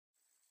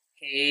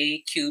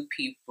Hey cute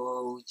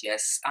people,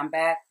 yes, I'm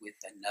back with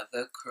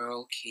another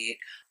Curlkit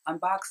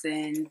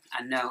unboxing.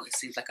 I know it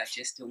seems like I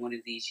just did one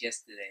of these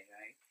yesterday,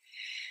 right?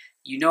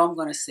 You know I'm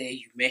going to say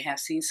you may have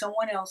seen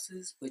someone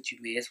else's, but you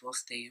may as well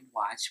stay and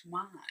watch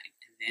mine.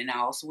 And then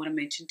I also want to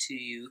mention to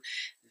you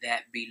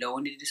that below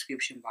in the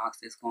description box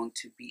there's going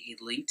to be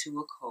a link to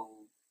a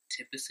code,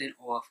 10%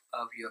 off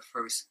of your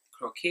first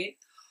Curlkit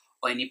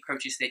or any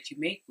purchase that you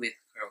make with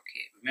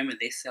Curlkit. Remember,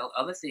 they sell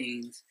other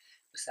things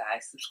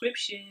besides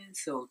subscriptions,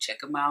 so check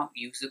them out.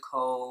 Use the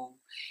code,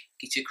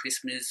 get your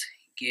Christmas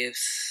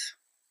gifts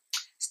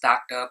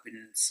stocked up,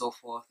 and so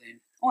forth, and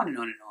on and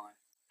on and on.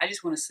 I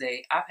just want to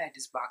say I've had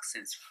this box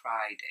since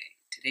Friday.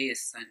 Today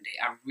is Sunday.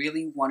 I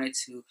really wanted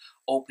to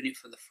open it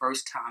for the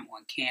first time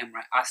on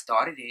camera. I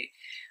started it,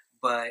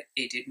 but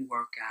it didn't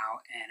work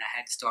out, and I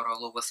had to start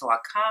all over. So I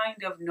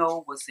kind of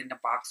know what's in the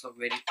box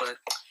already, but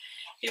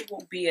it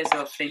won't be as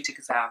authentic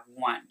as I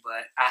want,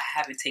 but I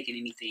haven't taken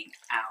anything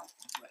out.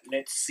 But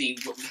let's see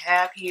what we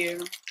have here.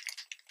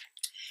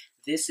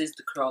 This is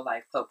the Curl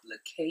Life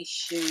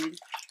publication.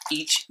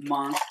 Each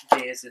month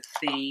there's a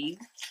theme.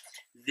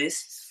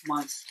 This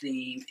month's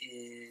theme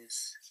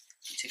is,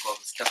 let me take all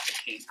the stuff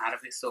that came out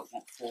of it so it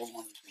won't fall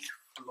on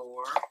the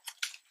floor.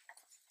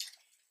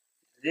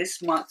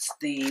 This month's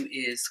theme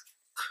is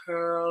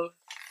Curlkit.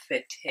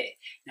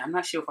 Now I'm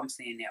not sure if I'm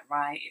saying that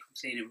right. If I'm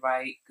saying it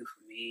right, good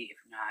for me. If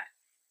not,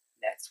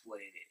 that's what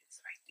it is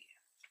right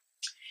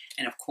there.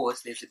 And of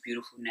course, there's a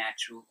beautiful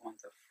natural on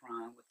the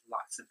front with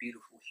lots of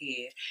beautiful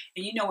hair.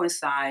 And you know,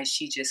 inside,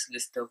 she just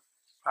lists the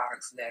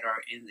products that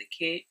are in the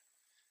kit,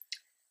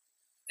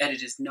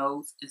 editor's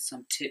notes, and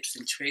some tips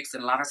and tricks.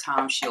 And a lot of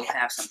times, she'll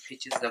have some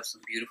pictures of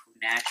some beautiful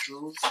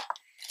naturals.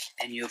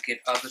 And you'll get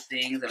other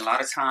things. And a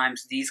lot of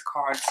times, these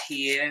cards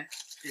here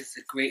is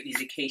a great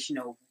indication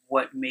of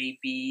what may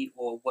be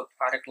or what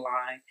product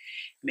line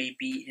may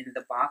be in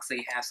the box. So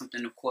you have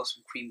something, of course,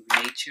 from Cream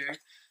of Nature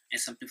and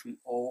something from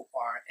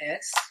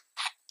ORS.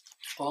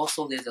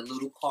 Also, there's a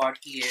little card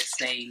here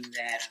saying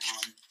that,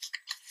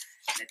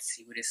 let's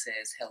see what it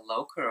says.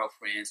 Hello, curl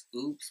friends.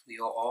 Oops, we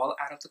are all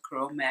out of the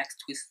Curl Max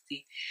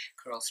Twisty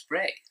Curl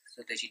Spray.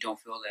 So that you don't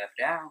feel left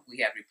out, we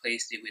have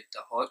replaced it with the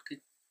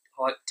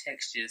Hot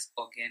Textures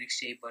Organic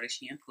Shea Butter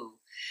Shampoo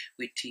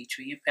with tea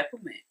tree and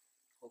peppermint.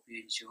 Hope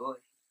you enjoy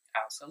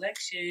our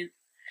selection.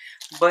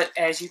 But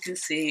as you can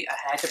see, I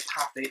had to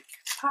pop it.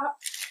 Pop.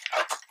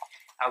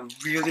 I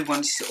really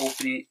wanted to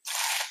open it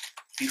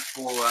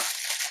before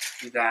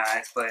you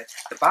guys, but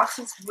the box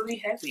is really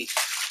heavy.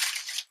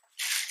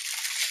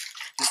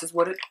 This is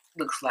what it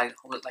looks like.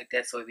 Hold it like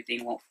that so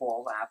everything won't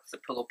fall out because the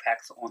pillow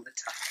packs are on the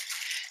top.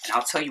 And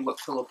I'll tell you what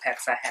pillow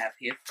packs I have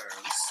here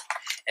first.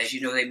 As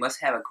you know, they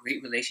must have a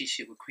great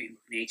relationship with Cream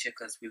of Nature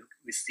because we've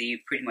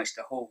received pretty much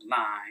the whole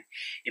line,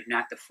 if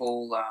not the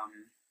full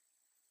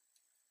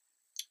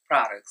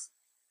products.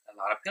 A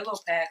lot of pillow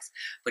packs,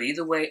 but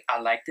either way, I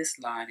like this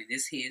line, and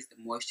this here is the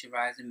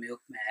Moisturizing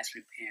Milk Mask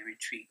Repairing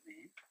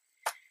Treatment.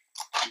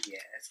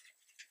 Yes.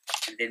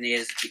 And then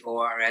there's the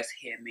ORS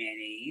Hair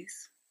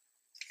Mayonnaise,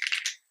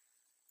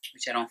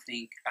 which I don't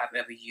think I've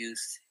ever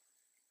used.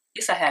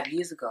 Yes, I have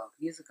years ago.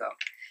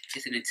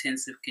 It's an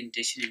intensive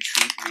conditioning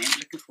treatment.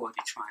 Looking forward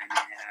to trying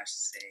that, I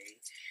should say.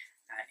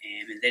 I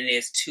am. And then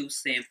there's two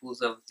samples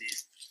of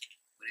this,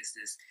 what is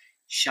this?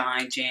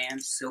 Shine Jam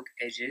Silk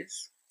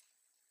Edges.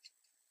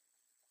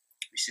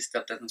 Which this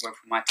stuff doesn't work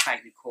for my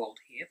tightly coiled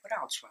hair, but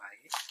I'll try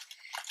it.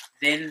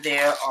 Then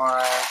there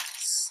are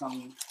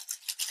some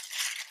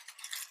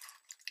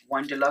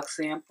two deluxe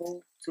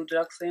samples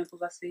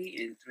I see,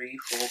 and 3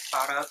 full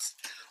products.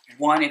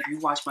 One, if you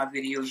watch my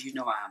videos, you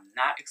know I'm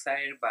not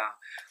excited about,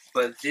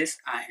 but this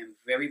I am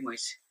very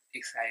much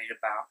excited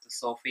about, the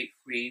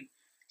sulfate-free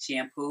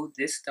shampoo.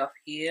 This stuff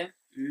here,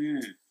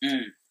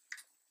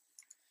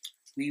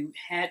 we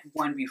had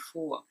one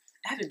before.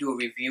 I had to do a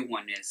review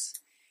on this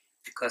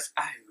because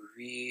I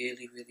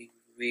really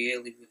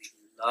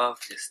love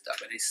this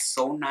stuff, and it's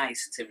so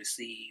nice to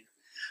receive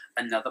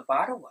another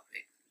bottle of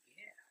it.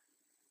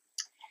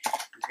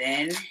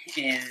 Then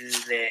in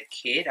the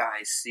kit,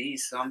 I see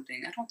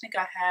something. I don't think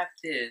I have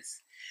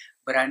this,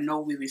 but I know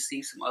we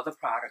received some other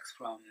products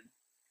from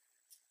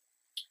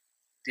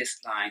this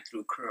line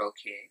through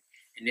Curlkit.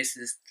 And this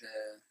is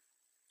the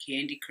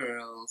Candy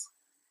Curls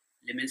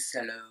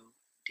Limoncello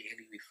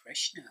Daily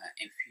Refreshener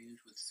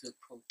infused with silk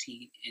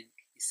protein and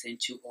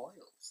essential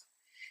oils.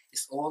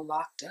 It's all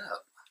locked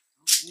up.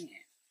 Oh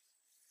man.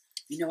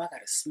 You know I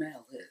gotta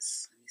smell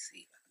this. Let me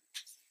see.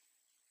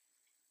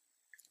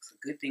 It's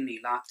a good thing they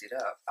locked it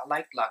up. I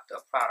like locked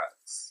up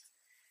products.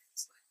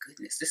 But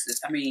goodness, this is,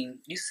 I mean,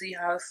 you see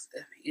how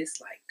it's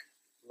like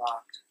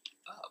locked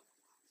up.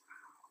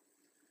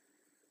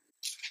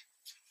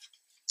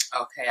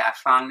 Wow. Okay, I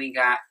finally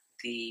got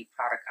the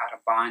product out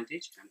of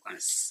bondage. I'm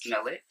gonna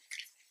smell it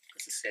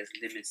because it says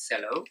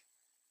Limoncello.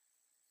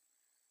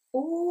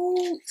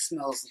 Ooh, it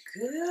smells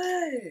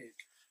good.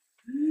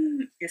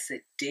 It's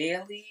a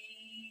daily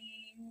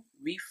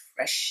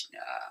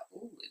refreshener.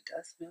 Ooh, it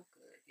does smell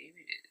good. Here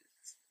it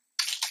is.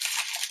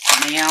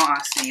 Now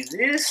I see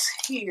this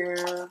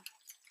here.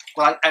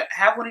 Well, I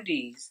have one of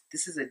these.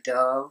 This is a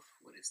Dove.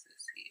 What is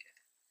this here?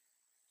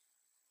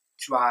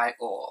 Dry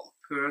oil.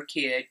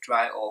 Curlkit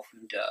dry oil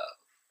from Dove.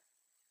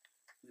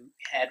 We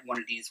had one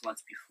of these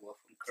once before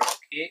from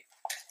Curlkit.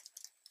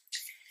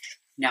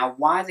 Now,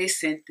 why they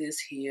sent this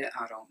here,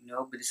 I don't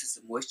know. But this is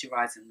a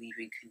moisturizing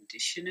leave-in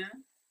conditioner.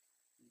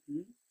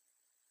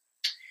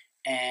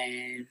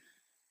 And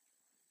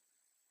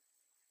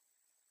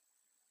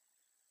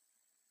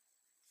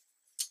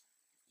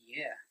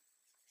yeah,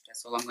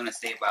 that's all I'm going to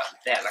say about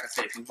that. Like I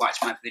said, if you watch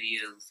my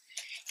videos,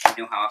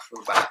 you know how I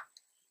feel about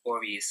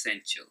Ori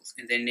Essentials.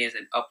 And then there's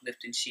an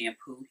uplifting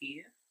shampoo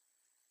here.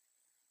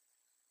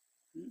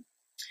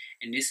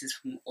 And this is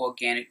from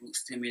Organic Root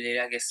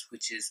Stimulator, I guess,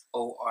 which is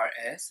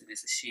ORS. And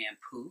it's a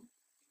shampoo.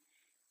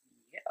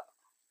 Yeah.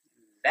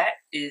 That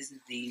is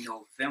the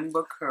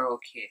November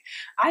Curlkit.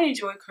 I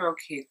enjoy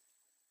Curlkit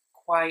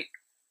quite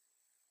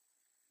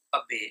a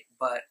bit,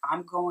 but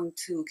I'm going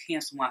to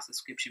cancel my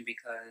subscription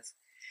because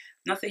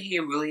nothing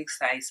here really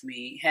excites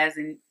me. It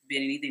hasn't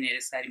been anything that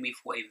excited me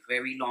for a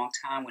very long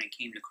time when it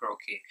came to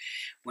Curlkit.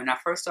 When I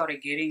first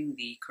started getting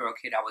the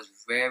Curlkit, I was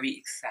very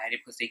excited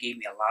because they gave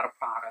me a lot of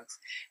products.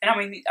 And I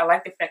mean, I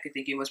like the fact that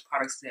they give us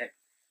products that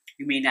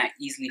you may not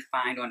easily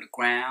find on the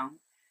ground.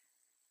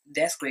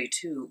 That's great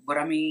too. But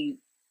I mean,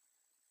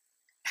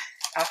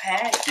 I've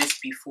had this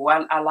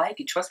before. I like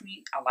it. Trust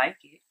me, I like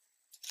it.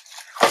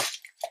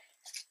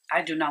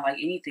 I do not like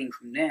anything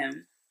from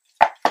them.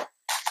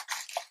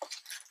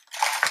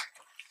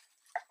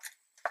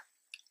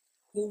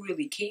 Who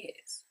really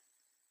cares?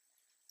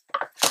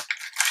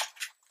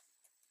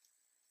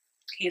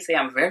 Can't say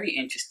I'm very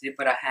interested,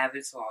 but I have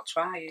it, so I'll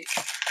try it.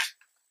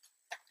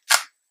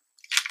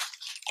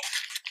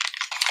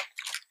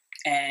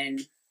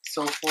 And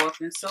so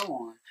forth and so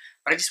on.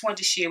 But I just wanted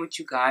to share with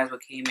you guys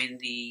what came in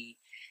the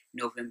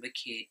November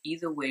kit.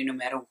 Either way, no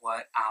matter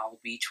what, I'll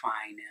be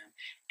trying them.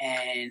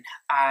 And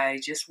I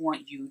just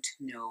want you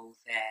to know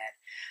that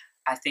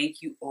I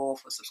thank you all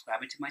for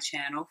subscribing to my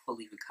channel, for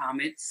leaving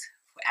comments,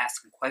 for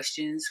asking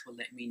questions, for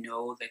letting me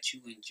know that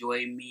you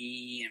enjoy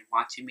me and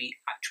watching me.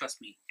 Trust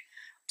me,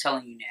 I'm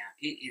telling you now,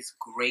 it is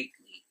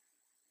greatly,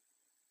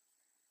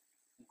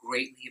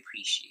 greatly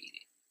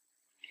appreciated.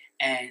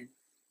 And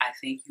I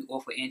thank you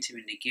all for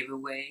entering the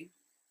giveaway.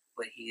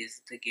 But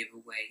here's the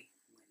giveaway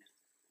winner.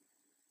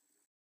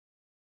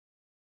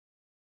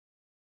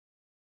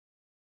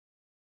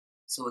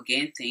 So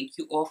again, thank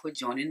you all for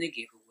joining the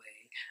giveaway.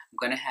 I'm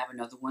going to have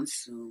another one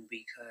soon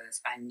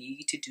because I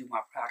need to do my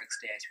product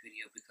stash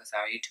video because I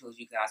already told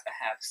you guys I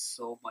have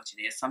so much.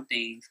 And there's some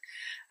things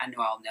I know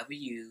I'll never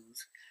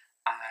use.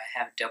 I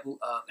have double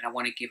up and I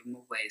want to give them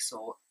away.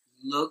 So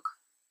look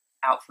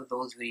out for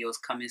those videos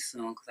coming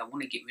soon because I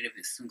want to get rid of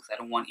it soon because I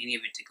don't want any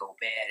of it to go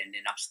bad and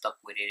then I'm stuck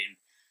with it and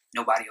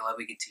nobody will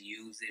ever get to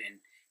use it. And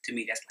to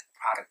me, that's like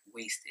product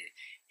wasted.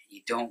 And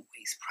you don't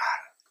waste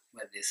product,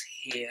 whether it's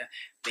hair,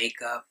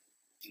 makeup.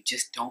 You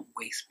just don't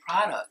waste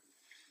product.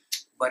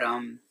 But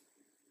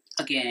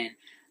again,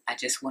 I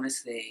just want to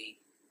say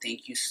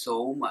thank you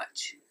so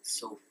much,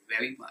 so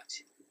very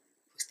much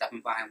for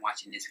stopping by and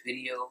watching this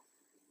video.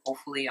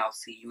 Hopefully, I'll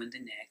see you in the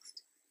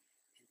next.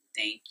 And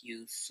thank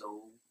you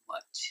so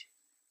much.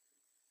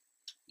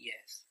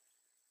 Yes.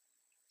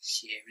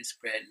 Share and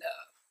spread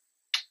love.